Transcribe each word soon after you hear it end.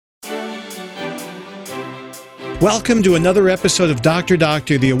Welcome to another episode of Dr.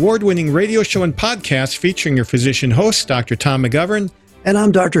 Doctor, the award-winning radio show and podcast featuring your physician host, Dr. Tom McGovern. And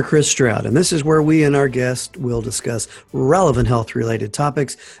I'm Dr. Chris Stroud, and this is where we and our guest will discuss relevant health-related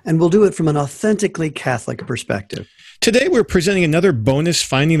topics, and we'll do it from an authentically Catholic perspective. Today, we're presenting another bonus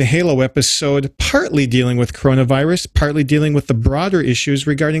Finding the Halo episode, partly dealing with coronavirus, partly dealing with the broader issues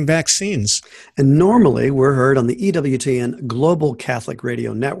regarding vaccines. And normally, we're heard on the EWTN Global Catholic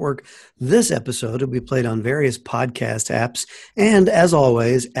Radio Network. This episode will be played on various podcast apps, and as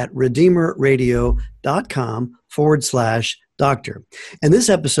always, at redeemerradio.com/doctor. In this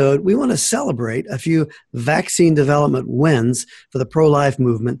episode, we want to celebrate a few vaccine development wins for the pro-life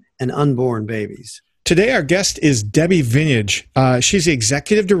movement and unborn babies. Today, our guest is Debbie Vintage. She's the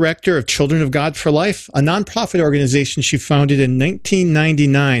executive director of Children of God for Life, a nonprofit organization she founded in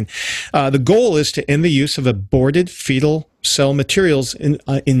 1999. The goal is to end the use of aborted fetal cell materials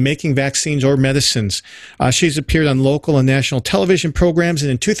in making vaccines or medicines. She's appeared on local and national television programs, and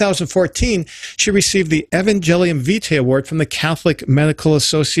in 2014, she received the Evangelium Vitae Award from the Catholic Medical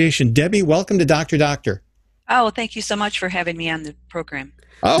Association. Debbie, welcome to Dr. Doctor. Oh, thank you so much for having me on the program.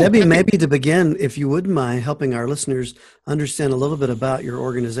 Oh, Debbie, maybe to begin, if you wouldn't mind helping our listeners understand a little bit about your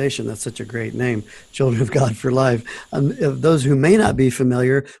organization. That's such a great name, Children of God for Life. Those who may not be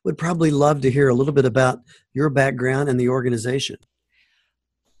familiar would probably love to hear a little bit about your background and the organization.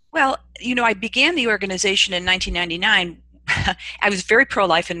 Well, I began the organization in 1999. I was very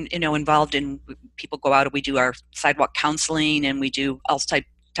pro-life and, involved in, people go out and we do our sidewalk counseling and we do all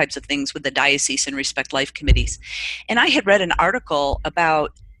types of things with the diocese and Respect Life committees. And I had read an article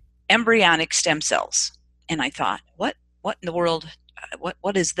about embryonic stem cells. And I thought, what in the world,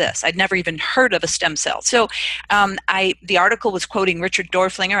 what is this? I'd never even heard of a stem cell. So the article was quoting Richard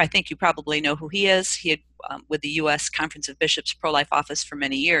Dorflinger. I think you probably know who he is. He had with the U.S. Conference of Bishops Pro-Life Office for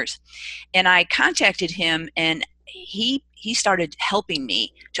many years. And I contacted him, and he started helping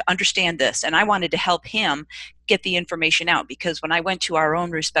me to understand this, and I wanted to help him get the information out, because when I went to our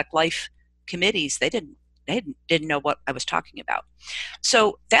own Respect Life committees, they didn't know what I was talking about.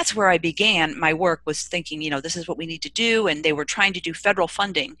 So that's where I began my work, was thinking, this is what we need to do, and they were trying to do federal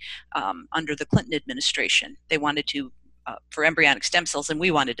funding under the Clinton administration. They wanted to for embryonic stem cells, and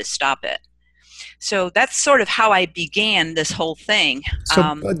we wanted to stop it. So that's sort of how I began this whole thing.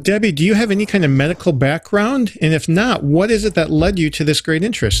 So, Debbie, do you have any kind of medical background? And if not, what is it that led you to this great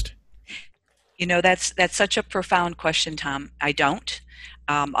interest? That's such a profound question, Tom. I don't,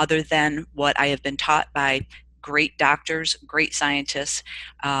 other than what I have been taught by great doctors, great scientists.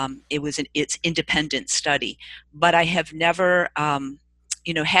 It's independent study, but I have never,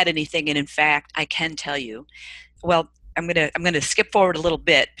 had anything. And in fact, I can tell you, well, I'm gonna skip forward a little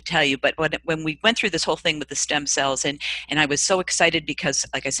bit to tell you, but when we went through this whole thing with the stem cells, and I was so excited because,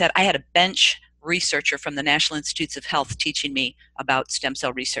 like I said, I had a bench researcher from the National Institutes of Health teaching me about stem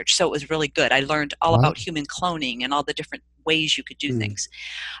cell research, so it was really good. I learned all about human cloning and all the different ways you could do things.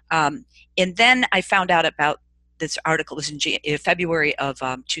 And then I found out about this article. It was in February of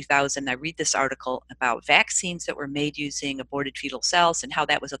 2000. I read this article about vaccines that were made using aborted fetal cells and how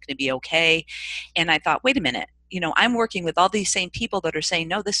that was going to be okay. And I thought, wait a minute. I'm working with all these same people that are saying,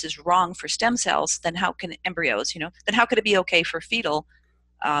 no, this is wrong for stem cells. Then how can embryos, then how could it be okay for fetal,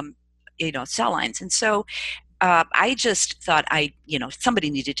 cell lines? And so I just thought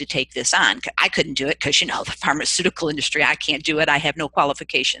somebody needed to take this on. I couldn't do it because, the pharmaceutical industry, I can't do it. I have no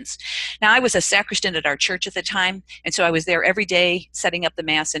qualifications. Now, I was a sacristan at our church at the time, and so I was there every day setting up the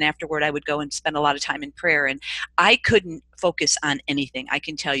Mass, and afterward I would go and spend a lot of time in prayer, and I couldn't focus on anything. I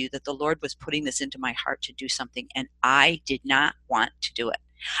can tell you that the Lord was putting this into my heart to do something, and I did not want to do it.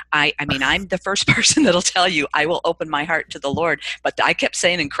 I mean, I'm the first person that'll tell you I will open my heart to the Lord, but I kept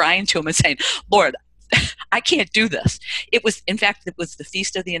saying and crying to him and saying, Lord, I can't do this. It was the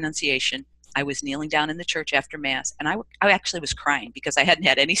Feast of the Annunciation. I was kneeling down in the church after Mass, and I actually was crying because I hadn't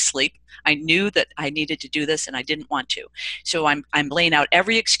had any sleep. I knew that I needed to do this, and I didn't want to. So I'm laying out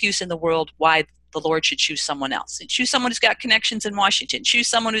every excuse in the world why the Lord should choose someone else. And choose someone who's got connections in Washington. Choose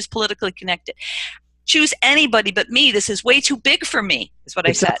someone who's politically connected. Choose anybody but me. This is way too big for me, is what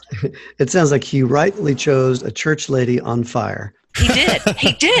I said. It sounds like he rightly chose a church lady on fire. He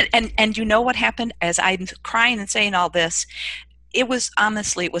did. And you know what happened as I'm crying and saying all this? It was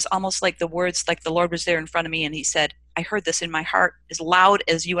almost like the words, like the Lord was there in front of me, and he said, I heard this in my heart as loud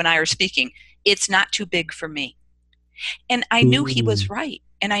as you and I are speaking. It's not too big for me. And I knew he was right.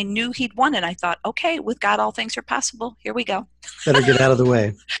 And I knew he'd won. And I thought, okay, with God, all things are possible. Here we go. Better get out of the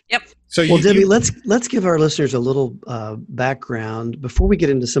way. Yep. So Debbie, let's give our listeners a little background before we get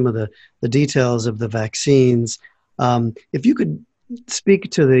into some of the details of the vaccines. If you could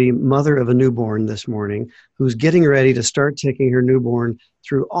speak to the mother of a newborn this morning who's getting ready to start taking her newborn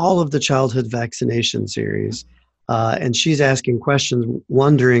through all of the childhood vaccination series. And she's asking questions,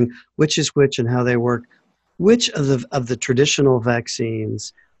 wondering which is which and how they work. Which of the traditional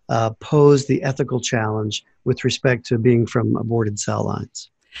vaccines pose the ethical challenge with respect to being from aborted cell lines?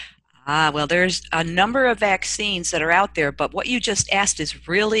 Well, there's a number of vaccines that are out there, but what you just asked is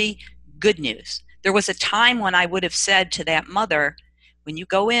really good news. There was a time when I would have said to that mother, when you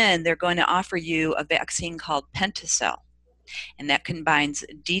go in, they're going to offer you a vaccine called Penticell, and that combines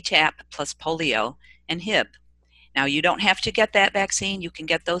DTaP plus polio and Hib. Now, you don't have to get that vaccine. You can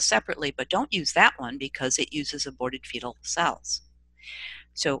get those separately, but don't use that one because it uses aborted fetal cells.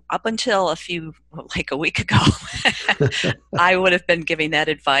 So up until a week ago, I would have been giving that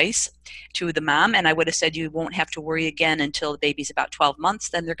advice to the mom, and I would have said you won't have to worry again until the baby's about 12 months.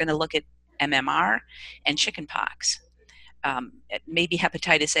 Then they're going to look at MMR and chickenpox, maybe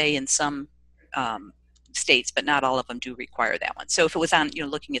hepatitis A in some states, but not all of them do require that one. So if it was on,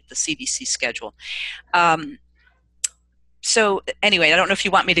 looking at the CDC schedule. So anyway, I don't know if you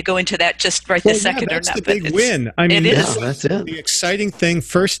want me to go into that just right this second or not. That's the big win. I mean, that's it. The exciting thing.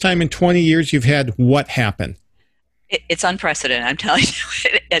 First time in 20 years you've had what happen? It's unprecedented. I'm telling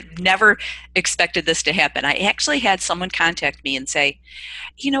you, I never expected this to happen. I actually had someone contact me and say,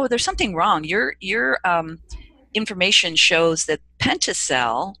 there's something wrong. Your information shows that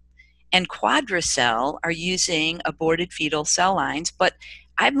Penticell and Quadricell are using aborted fetal cell lines, but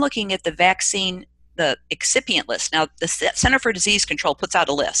I'm looking at the vaccine, the excipient list. Now, the Center for Disease Control puts out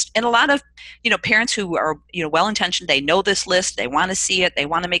a list, and a lot of parents who are well-intentioned, they know this list, they want to see it, they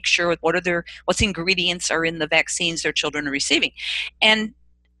want to make sure what the ingredients are in the vaccines their children are receiving, and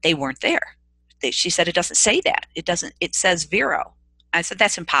they weren't there. She said it doesn't say that. It says Vero. I said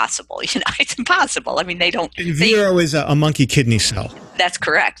that's impossible. It's impossible. I mean, they don't. And Vero is a monkey kidney cell. That's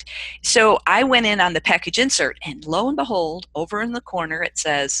correct. So I went in on the package insert, and lo and behold, over in the corner it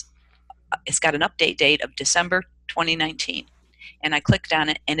says, it's got an update date of December 2019. And I clicked on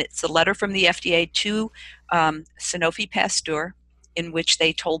it, and it's a letter from the FDA to Sanofi Pasteur, in which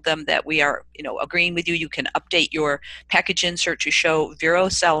they told them that we are, agreeing with you. You can update your package insert to show Vero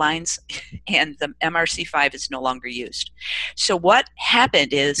cell lines, and the MRC5 is no longer used. So what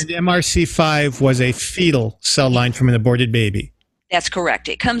happened is... And the MRC5 was a fetal cell line from an aborted baby. That's correct.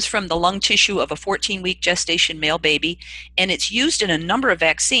 It comes from the lung tissue of a 14-week gestation male baby, and it's used in a number of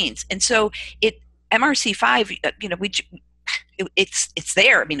vaccines. And so MRC5, it's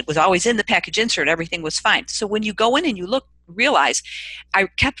there. I mean, it was always in the package insert. Everything was fine. So when you go in and you look, realize, I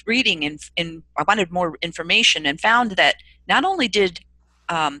kept reading and I wanted more information and found that not only did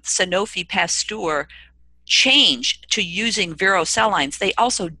Sanofi Pasteur change to using Vero cell lines, they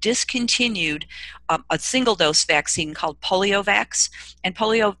also discontinued a single-dose vaccine called PolioVax. And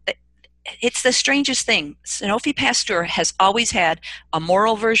polio, it's the strangest thing. Sanofi Pasteur has always had a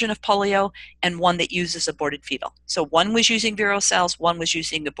moral version of polio and one that uses aborted fetal. So one was using Vero cells, one was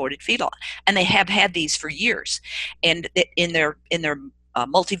using aborted fetal, and they have had these for years. And in their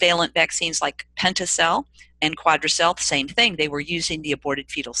multivalent vaccines like Penticell and Quadricell, the same thing. They were using the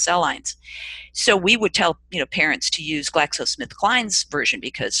aborted fetal cell lines. So we would tell parents to use GlaxoSmithKline's version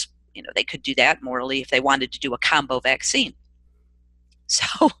because they could do that morally if they wanted to do a combo vaccine.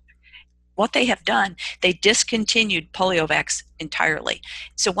 So what they have done, they discontinued PolioVax entirely.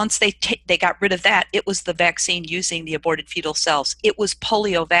 So once they got rid of that, it was the vaccine using the aborted fetal cells. It was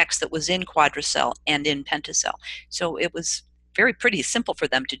PolioVax that was in Quadricell and in Penticell. So it was pretty simple for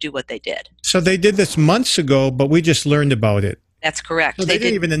them to do what they did. So they did this months ago, but we just learned about it. That's correct. So they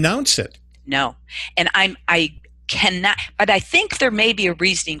didn't even announce it. No. And I cannot, but I think there may be a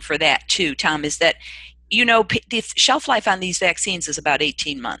reasoning for that too, Tom, is that, the shelf life on these vaccines is about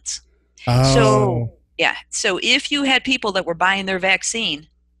 18 months. Oh. So, yeah. So if you had people that were buying their vaccine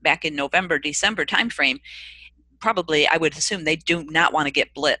back in November, December timeframe, probably I would assume they do not want to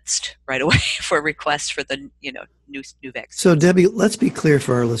get blitzed right away for requests for the new vaccine. So Debbie, let's be clear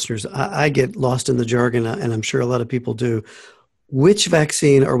for our listeners. I get lost in the jargon, and I'm sure a lot of people do. Which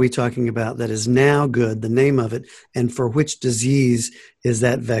vaccine are we talking about that is now good, the name of it, and for which disease is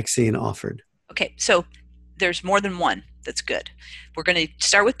that vaccine offered? Okay, so there's more than one that's good. We're going to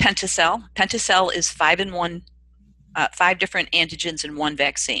start with Penticell. Penticell is 5 different antigens in one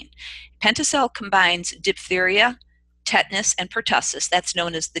vaccine. Penticell combines diphtheria, tetanus, and pertussis. That's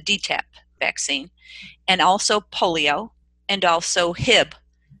known as the DTaP vaccine, and also polio, and also Hib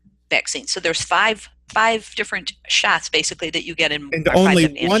vaccine. So there's five different shots basically that you get in. And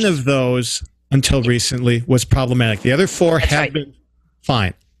only one of those until recently was problematic. The other four have been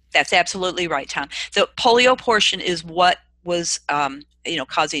fine. That's absolutely right, Tom. The polio portion is what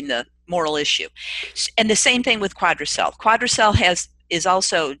causing the moral issue. And the same thing with Quadricel. Quadricel is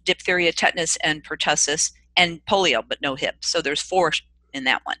also diphtheria, tetanus, and pertussis, and polio, but no hip. So there's 4 in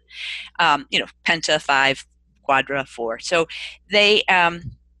that one. Penta 5, Quadra 4. So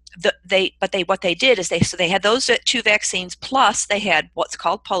what they did is they had those 2 vaccines, plus they had what's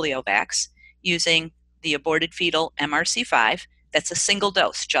called PolioVax, using the aborted fetal MRC5. That's a single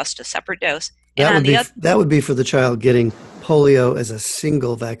dose, just a separate dose. That would be for the child getting polio as a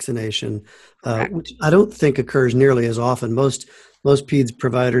single vaccination, which I don't think occurs nearly as often. Most peds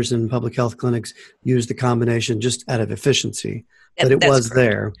providers and public health clinics use the combination just out of efficiency, but it was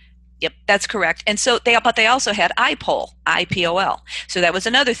there. Yep, that's correct. And so they also had IPOL. So that was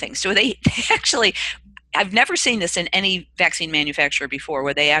another thing. So they actually, I've never seen this in any vaccine manufacturer before,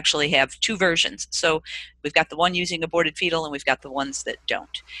 where they actually have 2 versions. So we've got the one using aborted fetal, and we've got the ones that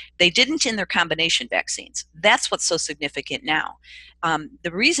don't. They didn't in their combination vaccines. That's what's so significant now.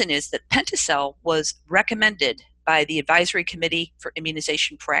 The reason is that Pentacel was recommended by the Advisory Committee for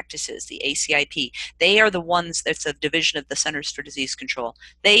Immunization Practices, the ACIP. They are the ones, that's a division of the Centers for Disease Control.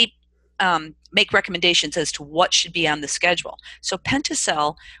 They make recommendations as to what should be on the schedule. So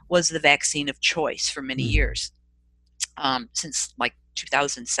Pentacel was the vaccine of choice for many years, since like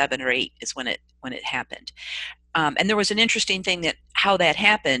 2007 or 8 is when it happened. And there was an interesting thing that how that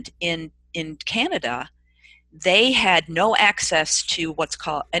happened in Canada. They had no access to what's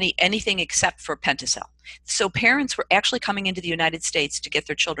called anything except for Pentacel. So parents were actually coming into the United States to get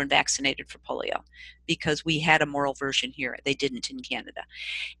their children vaccinated for polio because we had a moral version here. They didn't in Canada.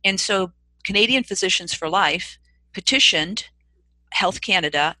 And so Canadian Physicians for Life petitioned Health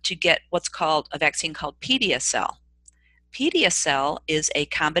Canada to get what's called a vaccine called Pediasel. Pediasel is a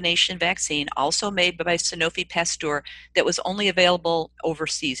combination vaccine also made by Sanofi Pasteur that was only available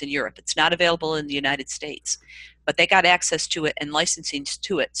overseas in Europe. It's not available in the United States, but they got access to it and licensing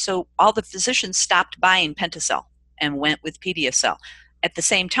to it. So all the physicians stopped buying Pentacel and went with Pediasel. At the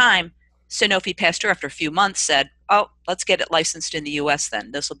same time, Sanofi Pasteur, after a few months, said, oh, let's get it licensed in the U.S.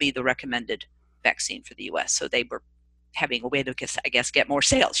 then. This will be the recommended vaccine for the U.S. So they were having a way to, I guess, get more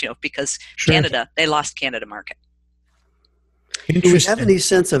sales, because Sure. Canada, they lost Canada market. Do we have any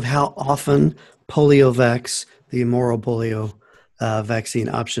sense of how often PolioVax, the oral polio vaccine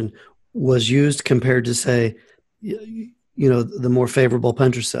option, was used compared to, say, the more favorable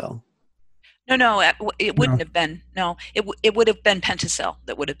Pentacel? No, it wouldn't have been. No, it would have been Pentacel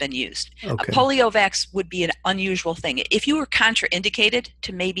that would have been used. Okay. PolioVax would be an unusual thing. If you were contraindicated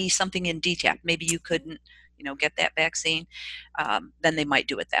to maybe something in DTaP, maybe you couldn't, get that vaccine, then they might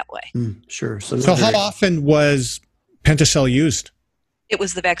do it that way. Sure. So how often was Pentacel used? It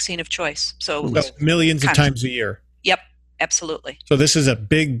was the vaccine of choice. So millions of times a year. Yep, absolutely. So this is a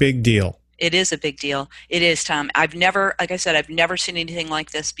big, big deal. It is a big deal. It is, Tom. I've never seen anything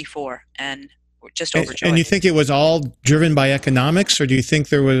like this before, and we're just overjoyed. And you think it was all driven by economics, or do you think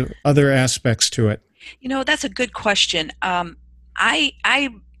there were other aspects to it? That's a good question.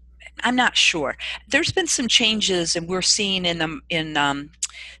 I'm not sure. There's been some changes, and we're seeing in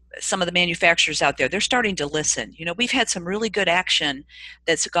some of the manufacturers out there. They're starting to listen. We've had some really good action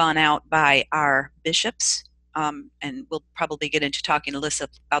that's gone out by our bishops. And we'll probably get into talking to Alyssa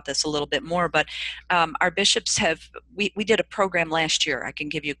about this a little bit more, but our bishops we did a program last year. I can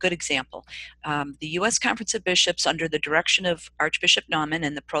give you a good example. The U.S. Conference of Bishops, under the direction of Archbishop Naumann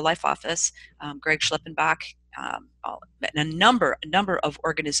and the Pro-Life Office, Greg Schleppenbach, and a number of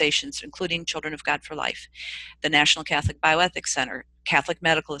organizations, including Children of God for Life, the National Catholic Bioethics Center, Catholic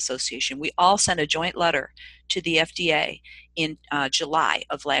Medical Association, we all sent a joint letter to the FDA in July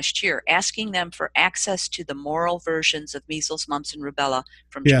of last year, asking them for access to the moral versions of measles, mumps, and rubella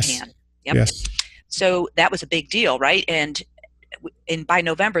from Japan. Yep. Yes. So that was a big deal, right? And by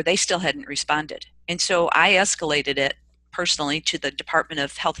November, they still hadn't responded. And so I escalated it personally to the Department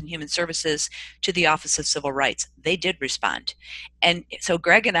of Health and Human Services, to the Office of Civil Rights. They did respond. And so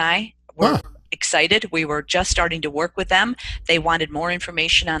Greg and I were excited. We were just starting to work with them. They wanted more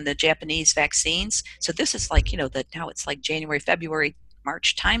information on the Japanese vaccines. So this is like, now it's like January, February,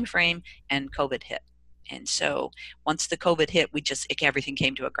 March timeframe, and COVID hit. And so once the COVID hit, everything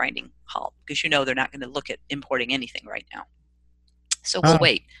came to a grinding halt, because they're not going to look at importing anything right now. So we'll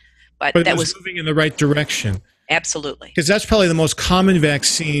wait. But that was moving in the right direction. Absolutely. Because that's probably the most common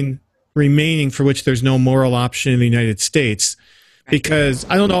vaccine remaining for which there's no moral option in the United States. Because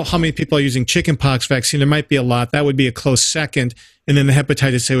I don't know how many people are using chickenpox vaccine. There might be a lot. That would be a close second. And then the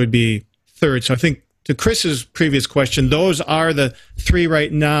hepatitis A would be third. So I think to Chris's previous question, those are the 3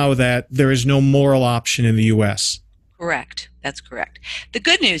 right now that there is no moral option in the U.S. Correct. That's correct. The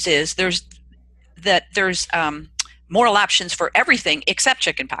good news is there's moral options for everything except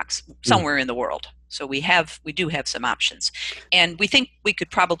chickenpox somewhere in the world. So we do have some options, and we think we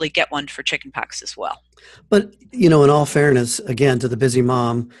could probably get one for chickenpox as well. But, in all fairness, again, to the busy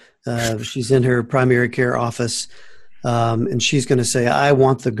mom, she's in her primary care office, and she's going to say, I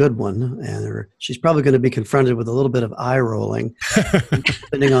want the good one. And she's probably going to be confronted with a little bit of eye rolling,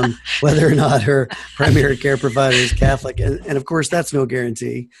 depending on whether or not her primary care provider is Catholic. And of course, that's no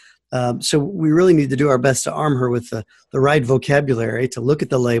guarantee. So we really need to do our best to arm her with the right vocabulary, to look at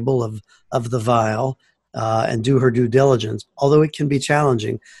the label of the vial and do her due diligence. Although it can be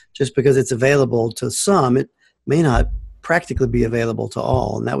challenging, just because it's available to some, it may not practically be available to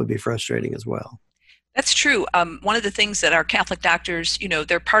all, and that would be frustrating as well. That's true. One of the things that our Catholic doctors,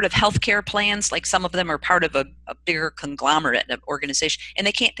 they're part of healthcare plans. Like some of them are part of a bigger conglomerate of organization, and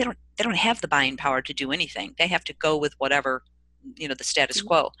they don't have the buying power to do anything. They have to go with whatever, the status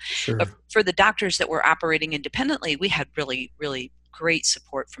quo. Sure. But for the doctors that were operating independently, we had really, really great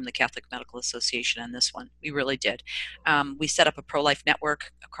support from the Catholic Medical Association on this one. We really did. We set up a pro-life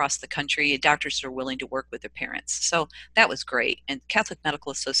network across the country. Doctors that are willing to work with their parents. So that was great. And Catholic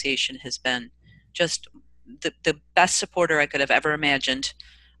Medical Association has been just the best supporter I could have ever imagined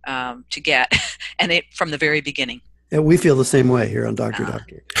to get, and it from the very beginning. Yeah, we feel the same way here on Dr.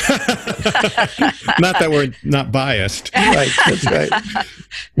 Doctor. Not that we're not biased. Right, that's right.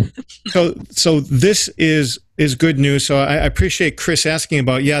 So this is good news. So I appreciate Chris asking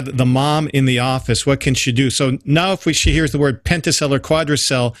about, the mom in the office, what can she do? So now if she hears the word pentacell or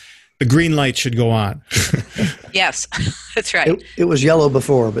quadricell, the green light should go on. Yes, that's right. It was yellow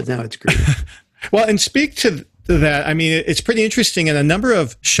before, but now it's green. Well, and speak to that. I mean, it's pretty interesting. In a number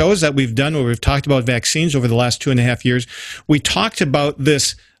of shows that we've done where we've talked about vaccines over the last 2.5 years, we talked about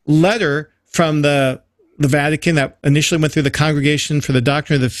this letter from the Vatican that initially went through the Congregation for the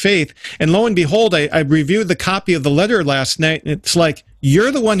Doctrine of the Faith. And lo and behold, I reviewed the copy of the letter last night, and it's like, you're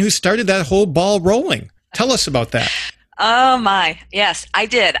the one who started that whole ball rolling. Tell us about that. Oh my, yes, I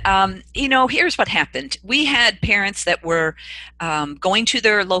did. Here's what happened. We had parents that were going to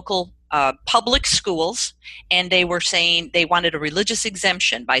their local public schools, and they were saying they wanted a religious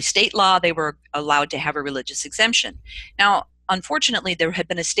exemption. By state law, they were allowed to have a religious exemption. Now, unfortunately, there had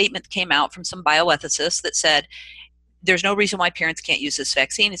been a statement that came out from some bioethicists that said, there's no reason why parents can't use this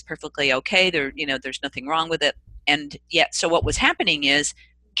vaccine. It's perfectly okay. There's nothing wrong with it. And yet, so what was happening is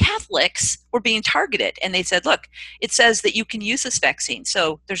Catholics were being targeted, and they said, look, it says that you can use this vaccine,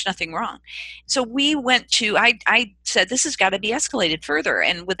 so there's nothing wrong. So we went to, I said, this has got to be escalated further.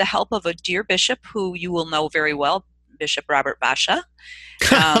 And with the help of a dear bishop who you will know very well, Bishop Robert Basha.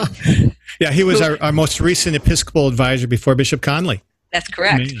 Yeah, he was our most recent Episcopal advisor before Bishop Conley. That's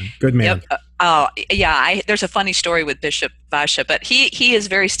correct. Good man. Yep. There's a funny story with Bishop Basha, but he is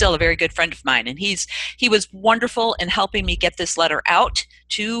still a very good friend of mine, and he was wonderful in helping me get this letter out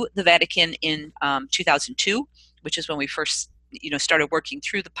to the Vatican in 2002, which is when we first started working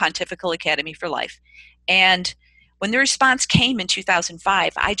through the Pontifical Academy for Life. And when the response came in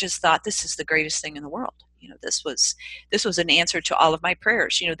 2005, I just thought, this is the greatest thing in the world. This was an answer to all of my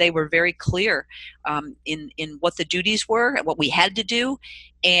prayers. They were very clear in what the duties were and what we had to do,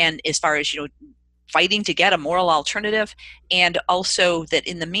 and as far as fighting to get a moral alternative, and also that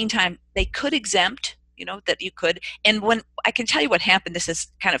in the meantime they could exempt. That you could. And when I can tell you what happened, this is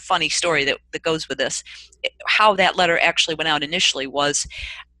kind of funny story that goes with this. How that letter actually went out initially was,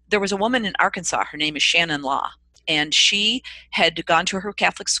 there was a woman in Arkansas. Her name is Shannon Law. And she had gone to her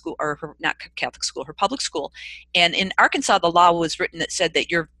Catholic school, or her public school. And in Arkansas, the law was written that said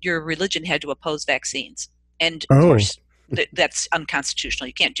that your religion had to oppose vaccines. And of course, that's unconstitutional.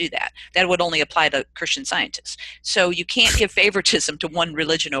 You can't do that. That would only apply to Christian Scientists. So you can't give favoritism to one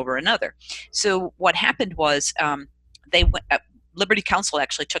religion over another. So what happened was Liberty Counsel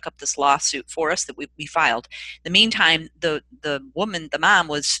actually took up this lawsuit for us that we filed. In the meantime, the mom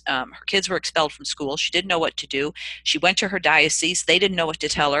was, her kids were expelled from school. She didn't know what to do. She went to her diocese. They didn't know what to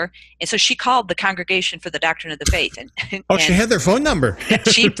tell her. And so she called the Congregation for the Doctrine of the Faith. And she had their phone number.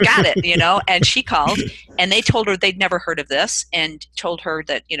 She got it, and she called, and they told her they'd never heard of this, and told her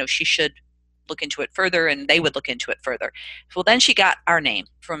that, she should look into it further, and they would look into it further. Well, then she got our name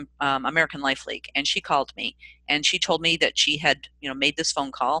from American Life League, and she called me, and she told me that she had made this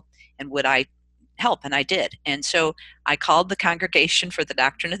phone call, and would I help? And I did. And so I called the Congregation for the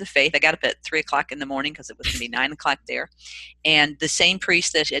Doctrine of the Faith. I got up at 3 o'clock in the morning because it was going to be 9 o'clock there, and the same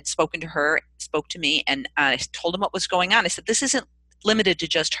priest that had spoken to her spoke to me, and I told him what was going on. I said, this isn't limited to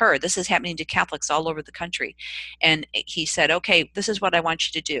just her. This is happening to Catholics all over the country. And he said, okay, this is what I want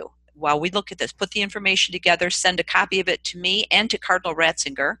you to do. While we look at this, put the information together, send a copy of it to me and to Cardinal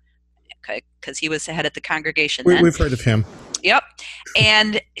Ratzinger, because he was the head of the congregation We, then. we've heard of him. Yep.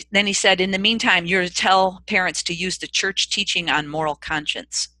 And then he said, in the meantime, you're to tell parents to use the church teaching on moral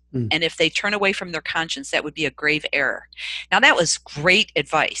conscience. And if they turn away from their conscience, that would be a grave error. Now, that was great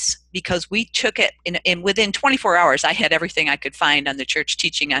advice, because we took it, and within 24 hours, I had everything I could find on the church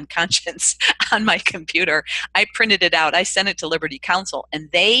teaching on conscience on my computer. I printed it out. I sent it to Liberty Counsel. And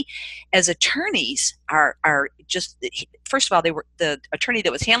they, as attorneys, are just, first of all, the attorney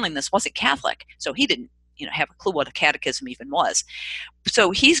that was handling this wasn't Catholic, so he didn't have a clue what a catechism even was.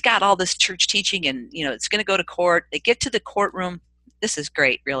 So he's got all this church teaching, and it's going to go to court. They get to the courtroom. This is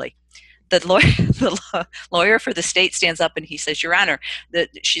great, really. The lawyer for the state stands up and he says, Your Honor,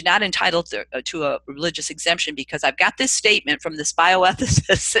 she's not entitled to a religious exemption because I've got this statement from this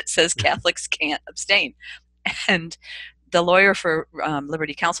bioethicist that says Catholics can't abstain. And the lawyer for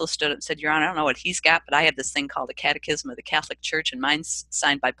Liberty Counsel stood up and said, Your Honor, I don't know what he's got, but I have this thing called the Catechism of the Catholic Church, and mine's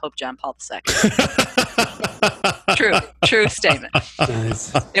signed by Pope John Paul II. True statement.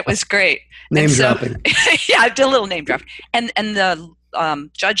 Nice. It was great. Name dropping. Yeah, I did a little name drop. And the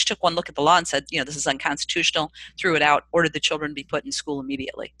judge took one look at the law and said, this is unconstitutional, threw it out, ordered the children to be put in school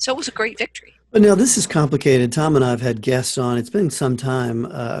immediately. So it was a great victory. But now this is complicated. Tom and I have had guests on. It's been some time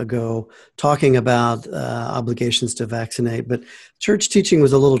ago talking about obligations to vaccinate, but church teaching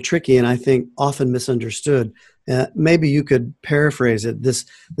was a little tricky and I think often misunderstood. Maybe you could paraphrase it. This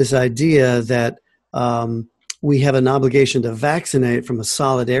idea that we have an obligation to vaccinate from a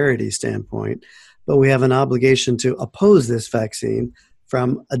solidarity standpoint, but we have an obligation to oppose this vaccine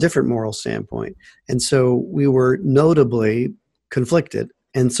from a different moral standpoint. And so we were notably conflicted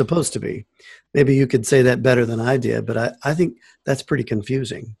and supposed to be. Maybe you could say that better than I did, but I think that's pretty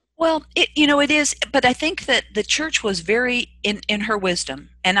confusing. Well, it is, but I think that the church was very in her wisdom,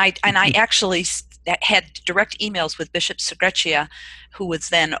 and I actually had direct emails with Bishop Segreccia, who was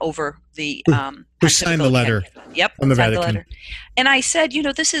then over the who signed the letter. Yep, from the signed Vatican. the letter. And I said,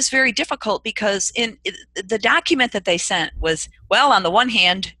 this is very difficult because the document that they sent was, well, on the one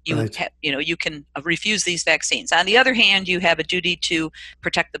hand, you can refuse these vaccines. On the other hand, you have a duty to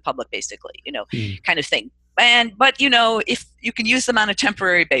protect the public, basically, kind of thing. But if you can use them on a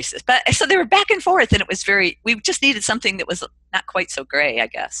temporary basis. But so they were back and forth, and it was we just needed something that was not quite so gray, I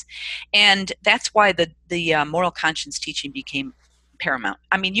guess. And that's why the moral conscience teaching became paramount.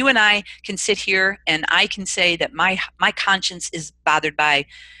 I mean, you and I can sit here and I can say that my conscience is bothered by,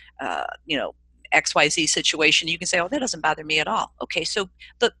 XYZ situation. You can say, oh, that doesn't bother me at all. Okay, so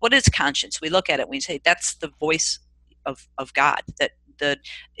what is conscience? We look at it, we say that's the voice of God, that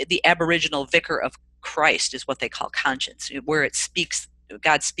the Aboriginal vicar of Christ is what they call conscience, where it speaks,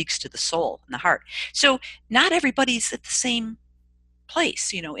 God speaks to the soul and the heart. So not everybody's at the same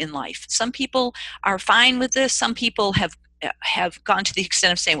place, in life. Some people are fine with this. Some people have gone to the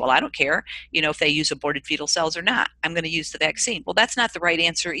extent of saying, well, I don't care, if they use aborted fetal cells or not. I'm going to use the vaccine. Well, that's not the right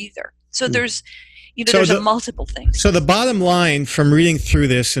answer either. So there's multiple things. So the bottom line from reading through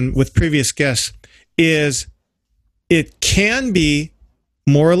this and with previous guests is it can be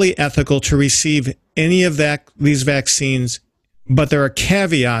morally ethical to receive any of these vaccines, but there are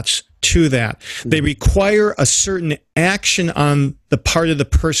caveats to that. They require a certain action on the part of the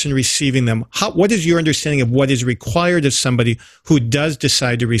person receiving them. What is your understanding of what is required of somebody who does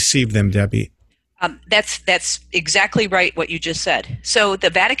decide to receive them, Debbie? That's exactly right what you just said. So the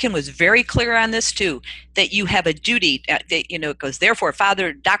Vatican was very clear on this too, that you have a duty, it goes, therefore,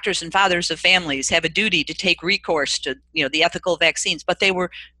 doctors and fathers of families have a duty to take recourse to, the ethical vaccines, but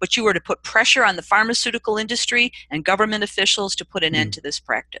you were to put pressure on the pharmaceutical industry and government officials to put an end to this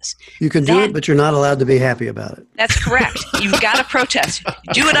practice. You can do it, but you're not allowed to be happy about it. That's correct. You've got to protest.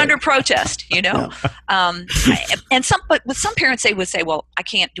 Do it under protest, Yeah. And some parents, they would say, well, I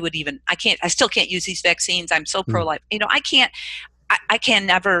still can't use these vaccines. I'm so pro-life. I can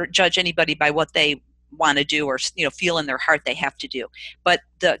never judge anybody by what they want to do or, feel in their heart they have to do. But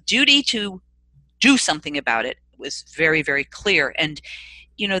the duty to do something about it was very, very clear. And,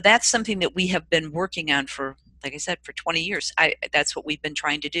 that's something that we have been working on for, like I said, for 20 years. That's what we've been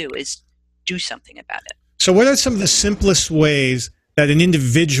trying to do, is do something about it. So what are some of the simplest ways that an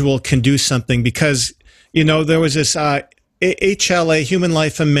individual can do something? Because, there was this HLA, Human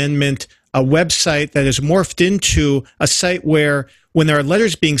Life Amendment, a website that has morphed into a site where when there are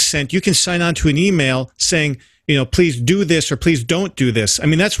letters being sent, you can sign on to an email saying, please do this or please don't do this. I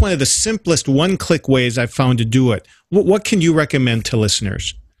mean, that's one of the simplest one-click ways I've found to do it. What can you recommend to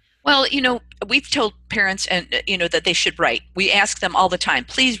listeners? Well, we've told parents that they should write. We ask them all the time,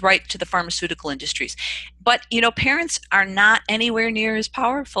 please write to the pharmaceutical industries. But, parents are not anywhere near as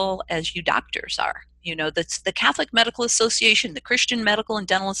powerful as you doctors are. That's the Catholic Medical Association, the Christian Medical and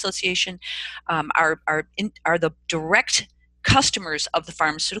Dental Association, are the direct customers of the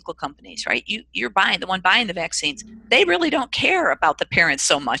pharmaceutical companies, right? You're buying, the one buying the vaccines. They really don't care about the parents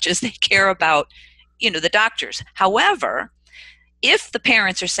so much as they care about, the doctors. However, if the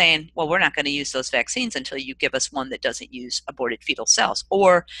parents are saying, well, we're not going to use those vaccines until you give us one that doesn't use aborted fetal cells,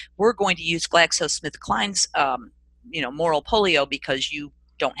 or we're going to use GlaxoSmithKline's, moral polio because you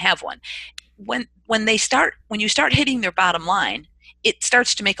don't have one. When you start hitting their bottom line, it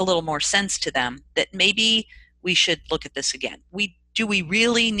starts to make a little more sense to them that maybe we should look at this again. Do we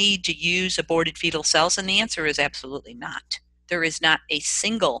really need to use aborted fetal cells? And the answer is absolutely not. There is not a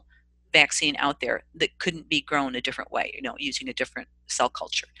single vaccine out there that couldn't be grown a different way, using a different cell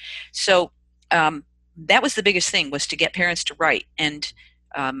culture. So that was the biggest thing, was to get parents to write. And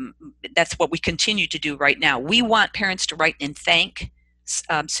that's what we continue to do right now. We want parents to write and thank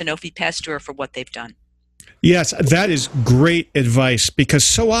Sanofi Pasteur for what they've done. Yes, that is great advice, because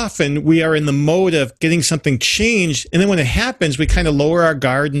so often we are in the mode of getting something changed, and then when it happens, we kind of lower our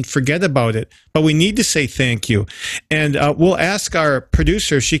guard and forget about it. But we need to say thank you. And we'll ask our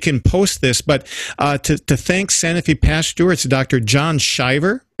producer if she can post this, but to thank Sanofi Pasteur, it's Dr. John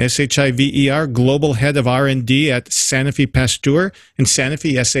Shiver, S-H-I-V-E-R, Global Head of R&D at Sanofi Pasteur, and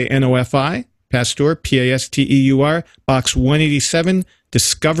Sanofi, S-A-N-O-F-I, Pasteur, P-A-S-T-E-U-R, Box 187,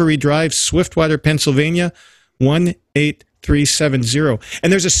 Discovery Drive, Swiftwater, Pennsylvania, 18370.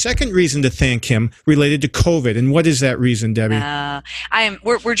 And there's a second reason to thank him related to COVID. And what is that reason, Debbie?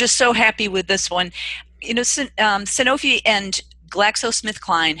 We're just so happy with this one. Sanofi and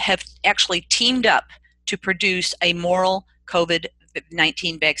GlaxoSmithKline have actually teamed up to produce a moral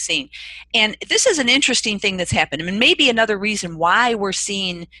COVID-19 vaccine. And this is an interesting thing that's happened. I mean, maybe another reason why we're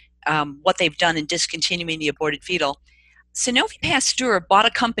seeing what they've done in discontinuing the aborted fetal. Sanofi Pasteur bought a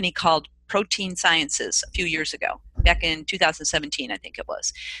company called Protein Sciences a few years ago, back in 2017, I think it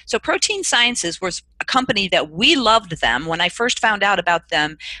was. So Protein Sciences was a company that we loved them. When I first found out about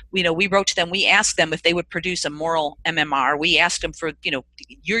them, we wrote to them, we asked them if they would produce a moral MMR. We asked them for,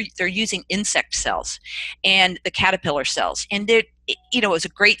 they're using insect cells and the caterpillar cells. And it was a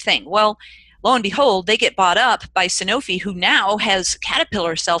great thing. Well, lo and behold, they get bought up by Sanofi, who now has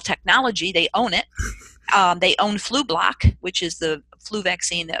caterpillar cell technology. They own it. They own Flublok, which is the flu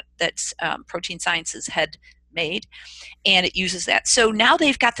vaccine that's Protein Sciences had made, and it uses that. So now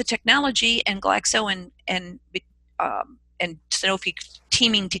they've got the technology, and Glaxo and Sanofi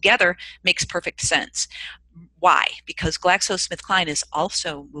teaming together makes perfect sense. Why? Because GlaxoSmithKline is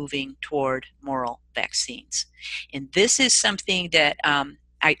also moving toward moral vaccines, and this is something that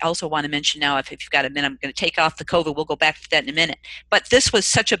I also want to mention now, if you've got a minute, I'm going to take off the COVID. We'll go back to that in a minute. But this was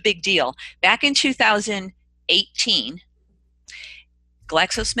such a big deal. Back in 2018,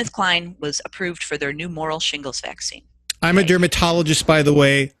 GlaxoSmithKline was approved for their new moral shingles vaccine. I'm a dermatologist, by the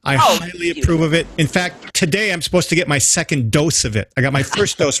way. I highly approve of it. In fact, today I'm supposed to get my second dose of it. I got my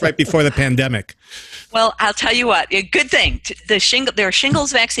first dose right before the pandemic. Well, I'll tell you what, a good thing. Their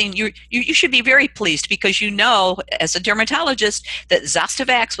shingles vaccine, you should be very pleased, because as a dermatologist, that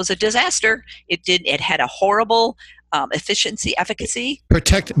Zostavax was a disaster. It had a horrible efficacy.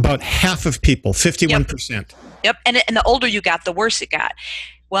 Protect about half of people, 51%. Yep. And the older you got, the worse it got.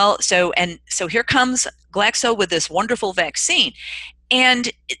 Well, so here comes Glaxo with this wonderful vaccine,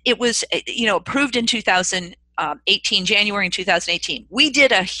 and it was approved in 2018, January in 2018. We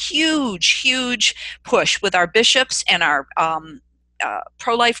did a huge push with our bishops and our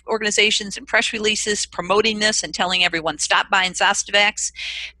pro-life organizations and press releases promoting this and telling everyone, stop buying Zostavax.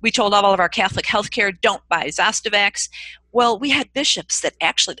 We told all of our Catholic healthcare, don't buy Zostavax. Well, we had bishops that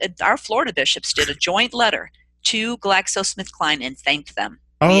actually, our Florida bishops did a joint letter to GlaxoSmithKline and thanked them.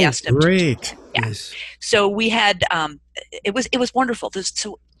 Oh, great. Yeah. Nice. So we had, it was wonderful.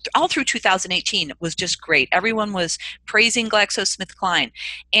 So all through 2018, it was just great. Everyone was praising GlaxoSmithKline.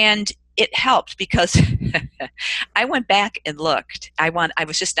 And it helped because I went back and looked. I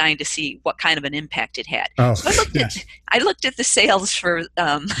was just dying to see what kind of an impact it had. Oh, so I looked at the sales for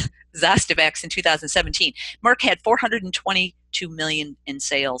Zostavax in 2017. Merck had $422 million in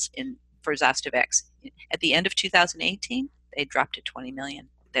sales for Zostavax. At the end of 2018, they dropped to $20 million.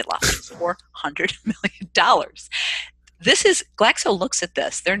 They lost $400 million. This is, Glaxo looks at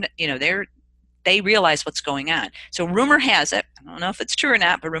this. They realize what's going on. So rumor has it, I don't know if it's true or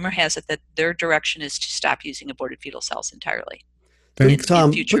not, but rumor has it that their direction is to stop using aborted fetal cells entirely.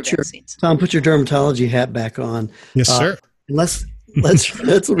 Tom, put your dermatology hat back on. Yes, sir. Let's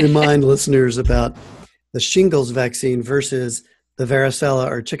remind listeners about the shingles vaccine versus the varicella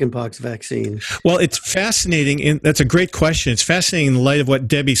or chickenpox vaccine? Well, it's fascinating. And that's a great question. It's fascinating in light of what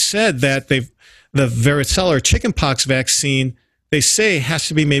Debbie said, that the varicella or chickenpox vaccine, they say, has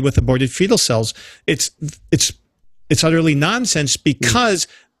to be made with aborted fetal cells. It's utterly nonsense, because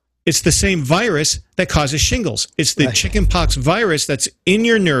it's the same virus that causes shingles. It's the chickenpox virus that's in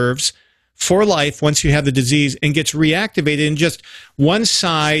your nerves for life once you have the disease, and gets reactivated in just one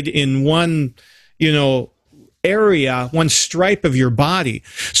side, in one, area, one stripe of your body.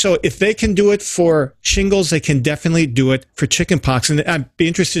 So if they can do it for shingles, they can definitely do it for chickenpox. And I'd be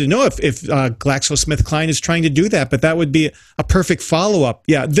interested to know if GlaxoSmithKline is trying to do that, but that would be a perfect follow-up.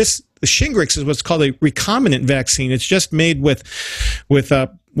 Yeah, the Shingrix is what's called a recombinant vaccine. It's just made with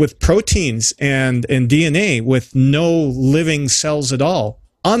proteins and DNA, with no living cells at all,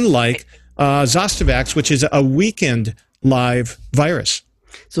 unlike Zostavax, which is a weakened live virus.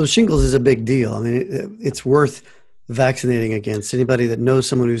 So shingles is a big deal. I mean, it's worth vaccinating against. Anybody that knows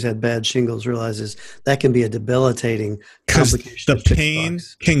someone who's had bad shingles realizes that can be a debilitating complication. The pain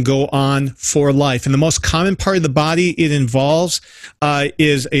can go on for life. And the most common part of the body it involves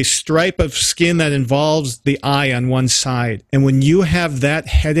is a stripe of skin that involves the eye on one side. And when you have that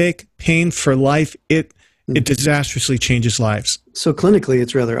headache, pain for life, it disastrously changes lives. So clinically,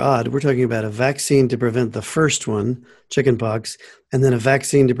 it's rather odd. We're talking about a vaccine to prevent the first one, chickenpox, and then a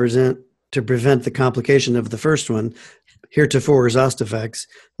vaccine to prevent the complication of the first one, heretofore Zostavax,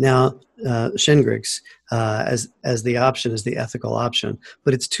 now Shingrix, as the option, as the ethical option.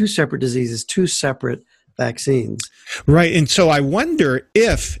 But it's two separate diseases, two separate vaccines. Right. And so I wonder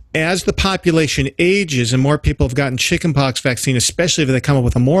if, as the population ages and more people have gotten chickenpox vaccine, especially if they come up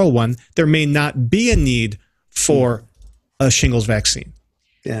with a moral one, there may not be a need for a shingles vaccine.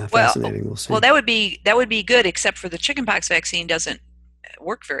 Yeah, fascinating. We'll see. Well, that would be good, except for the chickenpox vaccine doesn't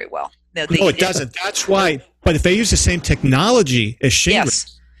work very well. No, it doesn't. That's why. But if they use the same technology as Shingrix,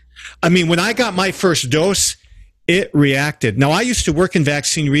 yes. I mean, when I got my first dose, it reacted. Now, I used to work in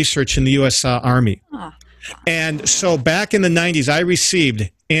vaccine research in the U.S. Army. Oh. And so back in the 90s, I received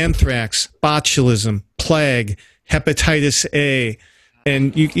anthrax, botulism, plague, hepatitis A,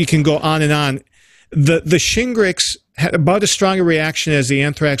 and you can go on and on. The Shingrix had about as strong a reaction as the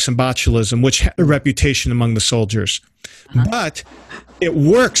anthrax and botulism, which had a reputation among the soldiers. Uh-huh. But it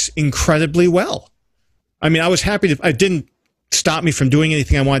works incredibly well. I mean, I was happy it didn't stop me from doing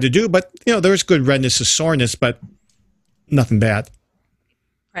anything I wanted to do, but there was good redness and soreness, but nothing bad.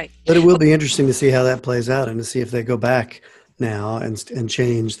 Right. But it will be interesting to see how that plays out, and to see if they go back now and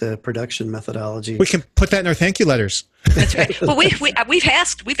change the production methodology. We can put that in our thank you letters. That's right. Well, we've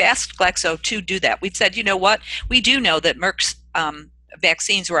asked Glaxo to do that. We've said, you know what? We do know that Merck's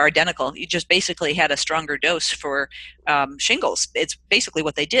vaccines were identical. You just basically had a stronger dose for shingles. It's basically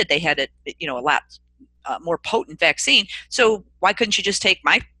what they did. They had a lot more potent vaccine. So why couldn't you just take?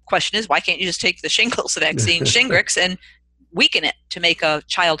 My question is, why can't you just take the shingles vaccine, Shingrix, and weaken it to make a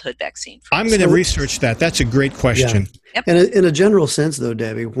childhood vaccine? I'm going to research that. That's a great question. Yeah. Yep. In a general sense, though,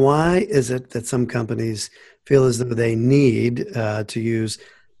 Debbie, why is it that some companies feel as though they need to use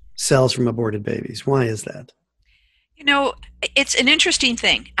cells from aborted babies? Why is that? It's an interesting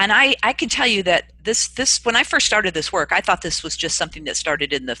thing. And I can tell you that this when I first started this work, I thought this was just something that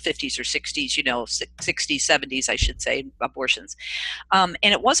started in the 50s or 60s, 60s, 70s, I should say, abortions. And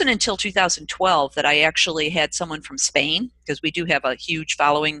it wasn't until 2012 that I actually had someone from Spain, because we do have a huge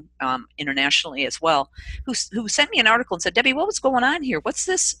following internationally as well, who sent me an article and said, Debbie, what was going on here? What's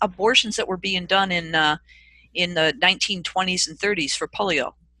this abortions that were being done in the 1920s and 30s for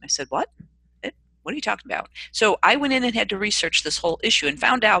polio? I said, what? What are you talking about? So I went in and had to research this whole issue and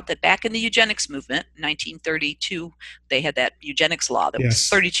found out that back in the eugenics movement, 1932, they had that eugenics law that was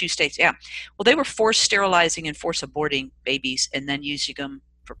 32 states. Yeah. Well, they were force sterilizing and force aborting babies and then using them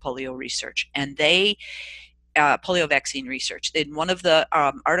for polio research. And polio vaccine research. In one of the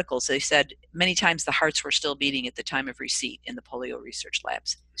articles, they said many times the hearts were still beating at the time of receipt in the polio research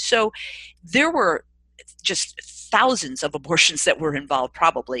labs. So there were just thousands of abortions that were involved,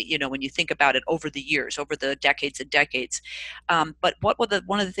 probably, when you think about it over the years, over the decades and decades. But one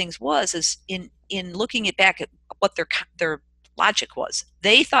of the things is in looking back at what their logic was,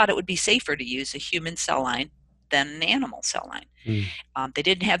 they thought it would be safer to use a human cell line than an animal cell line. They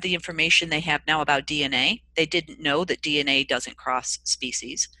didn't have the information they have now about DNA. They didn't know that DNA doesn't cross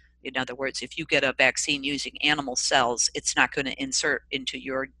species. In other words, if you get a vaccine using animal cells, it's not going to insert into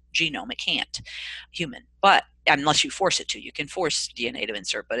your genome. It can't. Human. But unless you force it to. You can force DNA to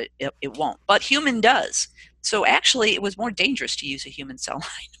insert, but it won't. But human does. So actually, it was more dangerous to use a human cell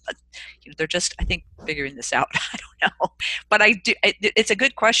line. But they're just, I think, figuring this out. I don't know. But it's a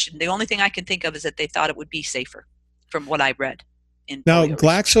good question. The only thing I can think of is that they thought it would be safer, from what I read. in Now, polio.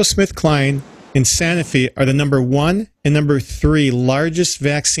 GlaxoSmithKline and Sanofi are the number 1 and number 3 largest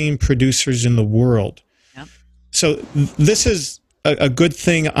vaccine producers in the world. Yep. So this is a good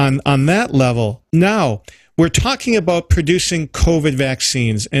thing on that level. Now, we're talking about producing COVID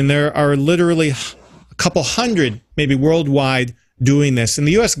vaccines, and there are literally a couple hundred, maybe worldwide, doing this. And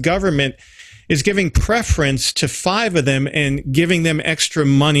the U.S. government is giving preference to 5 of them and giving them extra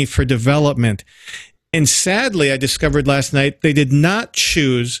money for development. And sadly, I discovered last night, they did not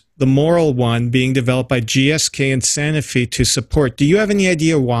choose the moral one being developed by GSK and Sanofi to support. Do you have any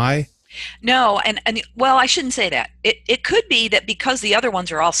idea why? No, and well, I shouldn't say that. It could be that because the other ones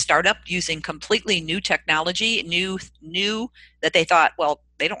are all startup using completely new technology, new that they thought, well,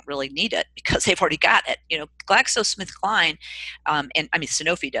 they don't really need it because they've already got it. GlaxoSmithKline, and I mean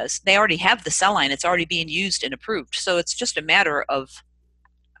Sanofi does. They already have the cell line. It's already being used and approved. So it's just a matter of,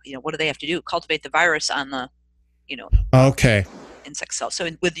 what do they have to do? Cultivate the virus on the, Okay. insect cells. So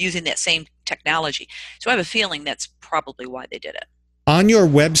with using that same technology. So I have a feeling that's probably why they did it. On your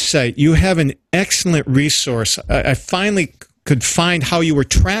website, you have an excellent resource. I finally could find how you were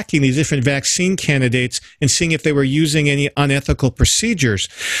tracking these different vaccine candidates and seeing if they were using any unethical procedures.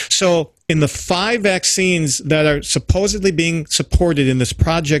 So in the 5 vaccines that are supposedly being supported in this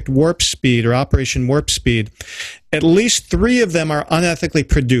Project Warp Speed or Operation Warp Speed, at least 3 of them are unethically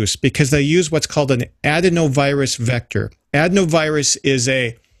produced because they use what's called an adenovirus vector. Adenovirus is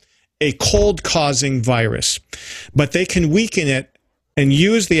a cold-causing virus, but they can weaken it and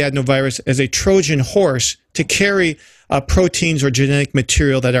use the adenovirus as a Trojan horse to carry proteins or genetic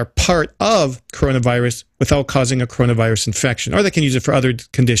material that are part of coronavirus without causing a coronavirus infection, or they can use it for other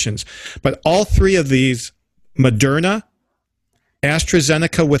conditions. But all 3 of these, Moderna,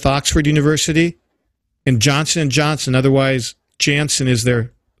 AstraZeneca with Oxford University, and Johnson & Johnson, otherwise Janssen is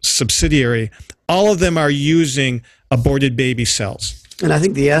their subsidiary, all of them are using aborted baby cells. And I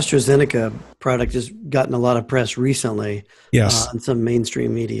think the AstraZeneca product has gotten a lot of press recently on some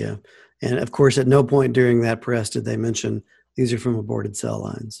mainstream media. And of course, at no point during that press did they mention these are from aborted cell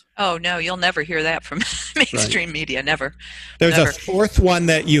lines. Oh, no, you'll never hear that from mainstream media. Never. There's a 4th one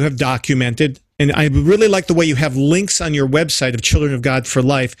that you have documented. And I really like the way you have links on your website of Children of God for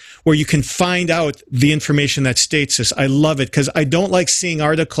Life where you can find out the information that states this. I love it because I don't like seeing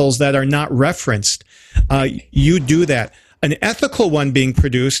articles that are not referenced. You do that. An ethical one being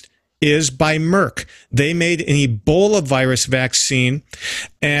produced is by Merck. They made an Ebola virus vaccine,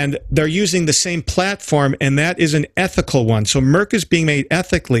 and they're using the same platform, and that is an ethical one. So Merck is being made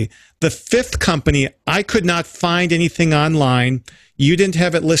ethically. The 5th company, I could not find anything online. You didn't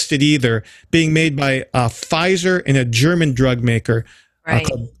have it listed either, being made by Pfizer and a German drug maker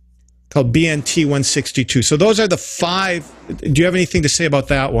called BNT162. So those are the 5. Do you have anything to say about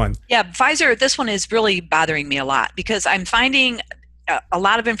that one? Yeah, Pfizer, this one is really bothering me a lot because I'm finding a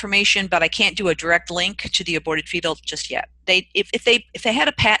lot of information, but I can't do a direct link to the aborted fetal just yet. If they had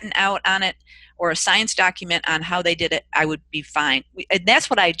a patent out on it or a science document on how they did it, I would be fine. And that's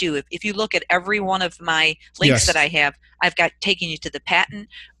what I do. If you look at every one of my links that I have, I've got taking you to the patent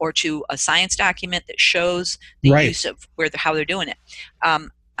or to a science document that shows the use of how they're doing it.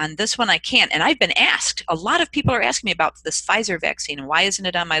 On this one, I can't. And I've been asked, a lot of people are asking me about this Pfizer vaccine and why isn't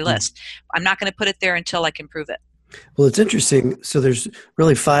it on my list? I'm not going to put it there until I can prove it. Well, it's interesting. So there's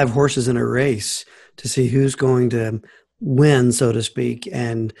really 5 horses in a race to see who's going to win, so to speak,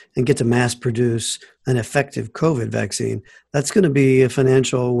 and get to mass produce an effective COVID vaccine. That's going to be a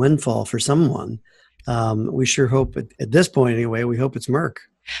financial windfall for someone. We sure hope at this point anyway, we hope it's Merck.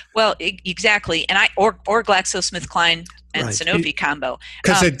 Well, exactly. And or GlaxoSmithKline and Sanofi combo.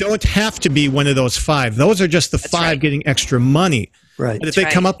 Because they don't have to be one of those 5. Those are just the 5 getting extra money. Right. But if they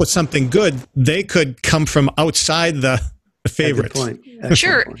come up with something good, they could come from outside the favorites.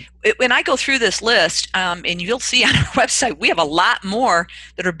 Sure. When I go through this list, and you'll see on our website, we have a lot more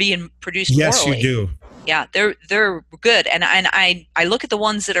that are being produced Yes, orally. you do. Yeah, they're good. And I look at the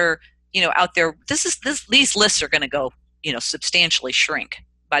ones that are, out there. These lists are going to go, substantially shrink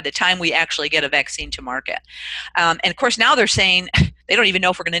by the time we actually get a vaccine to market. And of course, now they're saying they don't even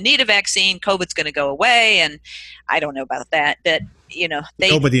know if we're going to need a vaccine. COVID's going to go away. And I don't know about that, but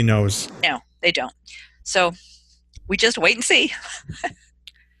nobody knows. No, they don't. So we just wait and see.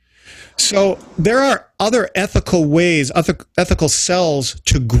 So there are other ethical ways, other ethical cells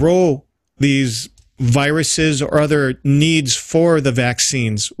to grow these viruses or other needs for the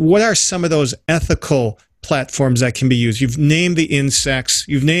vaccines. What are some of those ethical platforms that can be used? You've named the insects,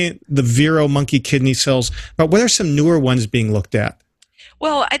 you've named the Vero monkey kidney cells, but what are some newer ones being looked at?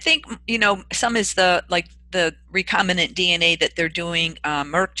 Well, I think, some is the recombinant DNA that they're doing.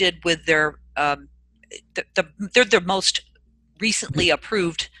 Merck did with their, they're the most recently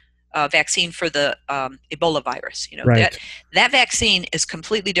approved vaccine for the Ebola virus. Right. That vaccine is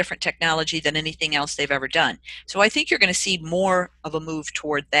completely different technology than anything else they've ever done. So I think you're going to see more of a move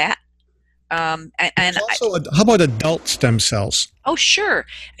toward that. And also, how about adult stem cells? Oh, sure.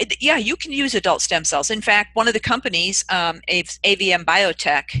 Yeah, you can use adult stem cells. In fact, one of the companies, AVM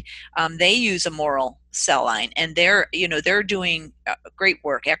Biotech, they use a moral cell line, and they're doing great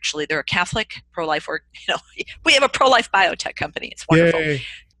work. Actually, they're a Catholic pro-life work. We have a pro-life biotech company. It's wonderful. Yay.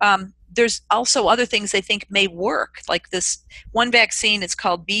 There's also other things they think may work, like this one vaccine. It's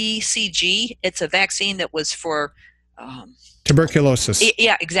called BCG. It's a vaccine that was for tuberculosis.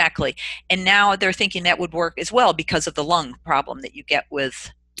 Yeah, exactly. And now they're thinking that would work as well because of the lung problem that you get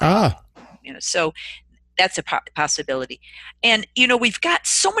with. So that's a possibility. And we've got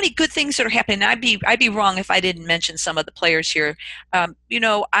so many good things that are happening. I'd be wrong if I didn't mention some of the players here. I'm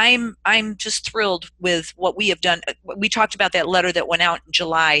just thrilled with what we have done. We talked about that letter that went out in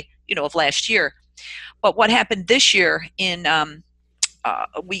July, of last year. But what happened this year in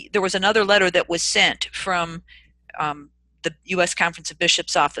there was another letter that was sent from the U.S. Conference of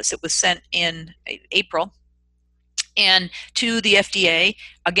Bishops office. It was sent in April, and to the FDA,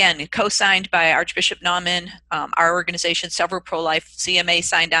 again, co-signed by Archbishop Naumann, our organization, several pro-life, CMA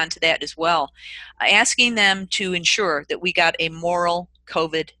signed on to that as well, asking them to ensure that we got a moral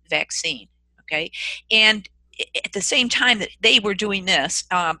COVID vaccine, okay? And at the same time that they were doing this,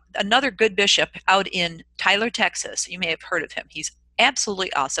 another good bishop out in Tyler, Texas, you may have heard of him. He's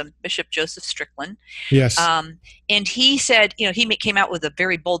absolutely awesome, Bishop Joseph Strickland. Yes. And he said, he came out with a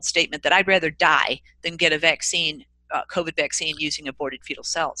very bold statement that I'd rather die than get a vaccine, COVID vaccine, using aborted fetal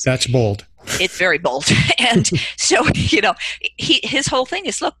cells. That's bold. It's very bold. And so, his whole thing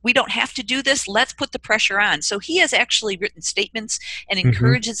is, look, we don't have to do this. Let's put the pressure on. So he has actually written statements and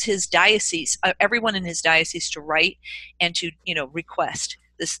encourages his diocese, everyone in his diocese, to write and to, request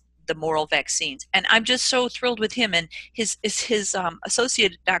the moral vaccines. And I'm just so thrilled with him and his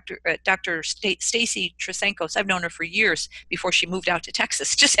associate Dr. Stacy Trasenkos. I've known her for years before she moved out to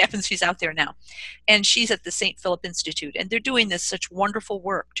Texas. It just happens she's out there now, and she's at the St. Philip Institute, and they're doing such wonderful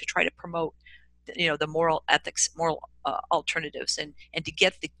work to try to promote the moral ethics, moral alternatives, and to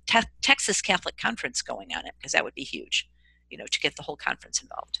get the Texas Catholic Conference going on it, because that would be huge, to get the whole conference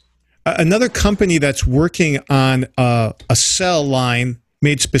involved. Another company that's working on a cell line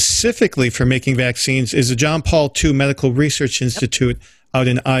made specifically for making vaccines is the John Paul II Medical Research Institute out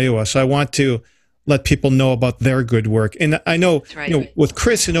in Iowa. So I want to let people know about their good work. And I know, with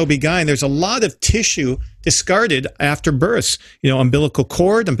Chris and OB-GYN, there's a lot of tissue discarded after births. Umbilical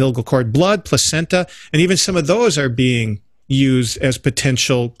cord blood, placenta, and even some of those are being used as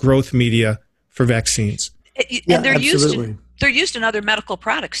potential growth media for vaccines. And they're used in other medical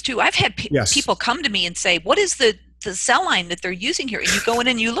products too. I've had people come to me and say, what is the cell line that they're using here? And you go in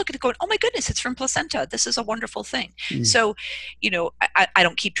and you look at it going, oh my goodness, it's from placenta. This is a wonderful thing. So, I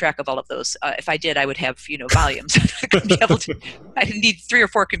don't keep track of all of those. If I did, I would have, volumes. I'd need 3 or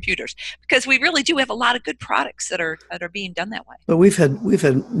 4 computers, because we really do have a lot of good products that are being done that way. But we've had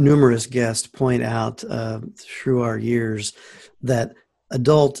numerous guests point out through our years that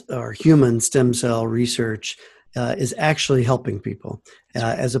adult or human stem cell research is actually helping people,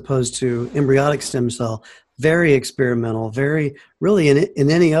 as opposed to embryonic stem cell. Very experimental, really in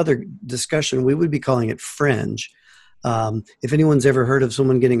any other discussion, we would be calling it fringe. If anyone's ever heard of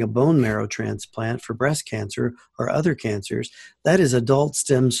someone getting a bone marrow transplant for breast cancer or other cancers, that is adult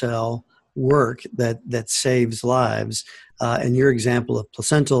stem cell work that saves lives. And your example of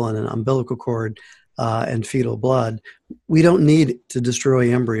placental and an umbilical cord and fetal blood, we don't need to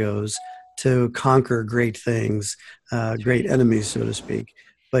destroy embryos to conquer great things, great enemies, so to speak.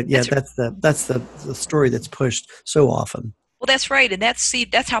 But yeah, that's the story that's pushed so often. Well, that's right, and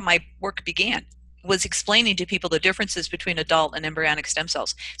that's how my work began, was explaining to people the differences between adult and embryonic stem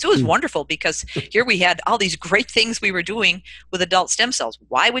cells. So it was wonderful, because here we had all these great things we were doing with adult stem cells.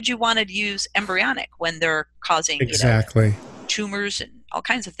 Why would you want to use embryonic when they're causing tumors and all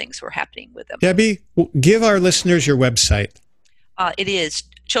kinds of things were happening with them? Debbie, give our listeners your website. It is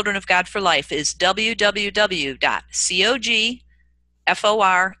Children of God for Life is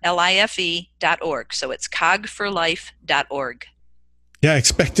www.cogforlife.org. So it's cogforlife.org. Yeah, I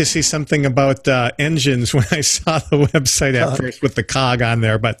expect to see something about engines when I saw the website at first with the cog on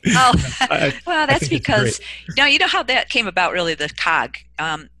there. But well, that's because now you know how that came about. Really, the cog.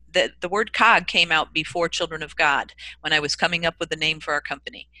 The word cog came out before Children of God, when I was coming up with the name for our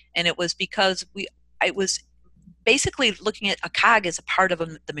company, and it was because I was basically looking at a cog as a part of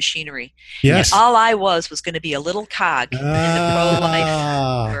the machinery. Yes. And all I was going to be a little cog in the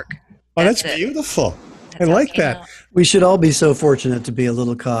pro-life work. Oh, that's beautiful. I like that. We should all be so fortunate to be a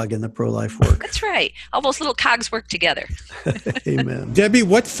little cog in the pro-life work. That's right. All those little cogs work together. Amen. Debbie,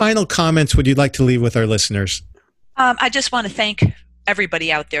 what final comments would you like to leave with our listeners? I just want to thank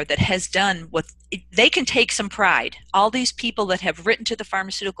everybody out there that has done what they can take some pride. All these people that have written to the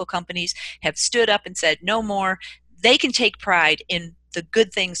pharmaceutical companies, have stood up and said no more. They can take pride in the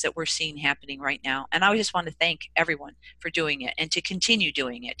good things that we're seeing happening right now. And I just want to thank everyone for doing it and to continue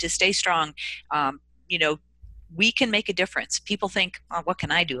doing it, to stay strong. We can make a difference. People think, oh, what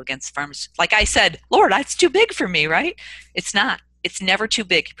can I do against pharmacy? Like I said, Lord, that's too big for me, right? It's not. It's never too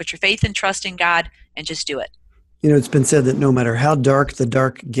big. Put your faith and trust in God and just do it. It's been said that no matter how dark the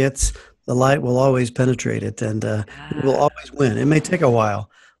dark gets, the light will always penetrate it, and it will always win. It may take a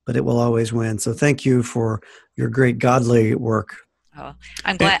while, but it will always win. So thank you for your great godly work. Oh,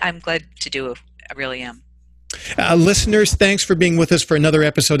 I'm glad to do it. I really am. Listeners, thanks for being with us for another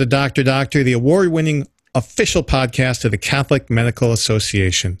episode of Dr. Doctor, the award-winning official podcast of the Catholic Medical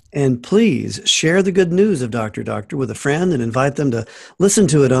Association. And please share the good news of Dr. Doctor with a friend and invite them to listen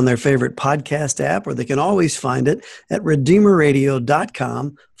to it on their favorite podcast app, or they can always find it at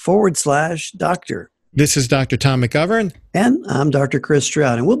redeemerradio.com/doctor. This is Dr. Tom McGovern. And I'm Dr. Chris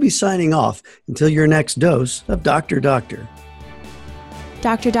Stroud, and we'll be signing off until your next dose of Dr. Doctor.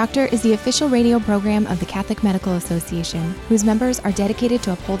 Dr. Doctor is the official radio program of the Catholic Medical Association, whose members are dedicated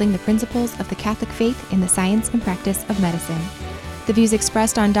to upholding the principles of the Catholic faith in the science and practice of medicine. The views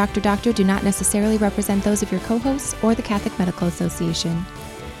expressed on Dr. Doctor do not necessarily represent those of your co-hosts or the Catholic Medical Association.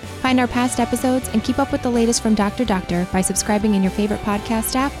 Find our past episodes and keep up with the latest from Dr. Doctor by subscribing in your favorite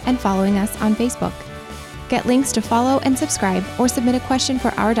podcast app and following us on Facebook. Get links to follow and subscribe or submit a question for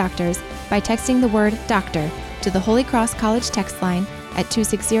our doctors by texting the word DOCTOR to the Holy Cross College text line at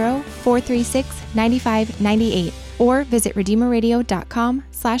 260-436-9598 or visit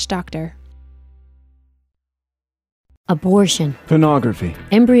redeemerradio.com/doctor. Abortion, pornography,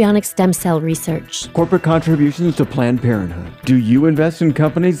 embryonic stem cell research, corporate contributions to Planned Parenthood. Do you invest in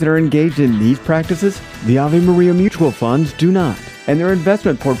companies that are engaged in these practices? The Ave Maria mutual funds do not, and their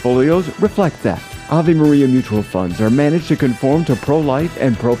investment portfolios reflect that. Ave Maria mutual funds are managed to conform to pro-life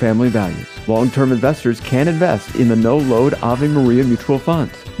and pro-family values. Long-term investors can invest in the no-load Ave Maria mutual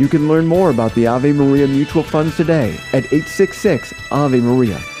funds. You can learn more about the Ave Maria mutual funds today at 866 Ave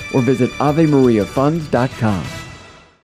Maria or visit AveMariaFunds.com.